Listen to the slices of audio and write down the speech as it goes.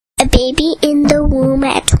A baby in the womb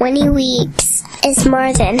at 20 weeks is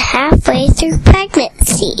more than halfway through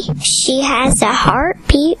pregnancy. She has a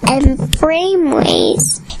heartbeat and brain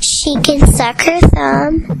waves. She can suck her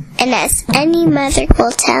thumb, and as any mother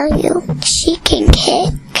will tell you, she can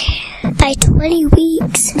kick. By 20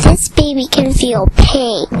 weeks, this baby can feel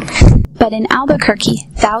pain. But in Albuquerque,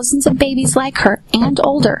 thousands of babies like her and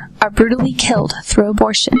older are brutally killed through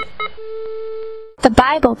abortion. The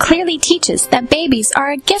Bible clearly teaches that babies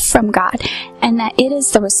are a gift from God and that it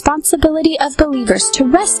is the responsibility of believers to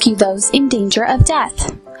rescue those in danger of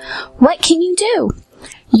death. What can you do?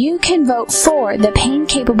 You can vote for the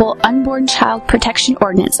pain-capable Unborn Child Protection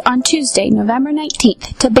Ordinance on Tuesday, November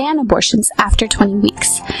 19th, to ban abortions after 20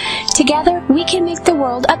 weeks. Together, we can make the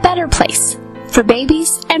world a better place, for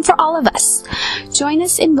babies and for all of us. Join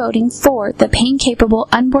us in voting for the pain-capable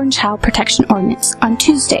Unborn Child Protection Ordinance on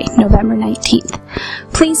Tuesday, November 19th.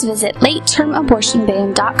 Please visit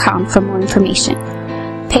latetermabortionban.com for more information.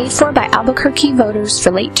 Paid for by Albuquerque Voters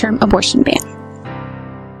for Late Term Abortion Ban.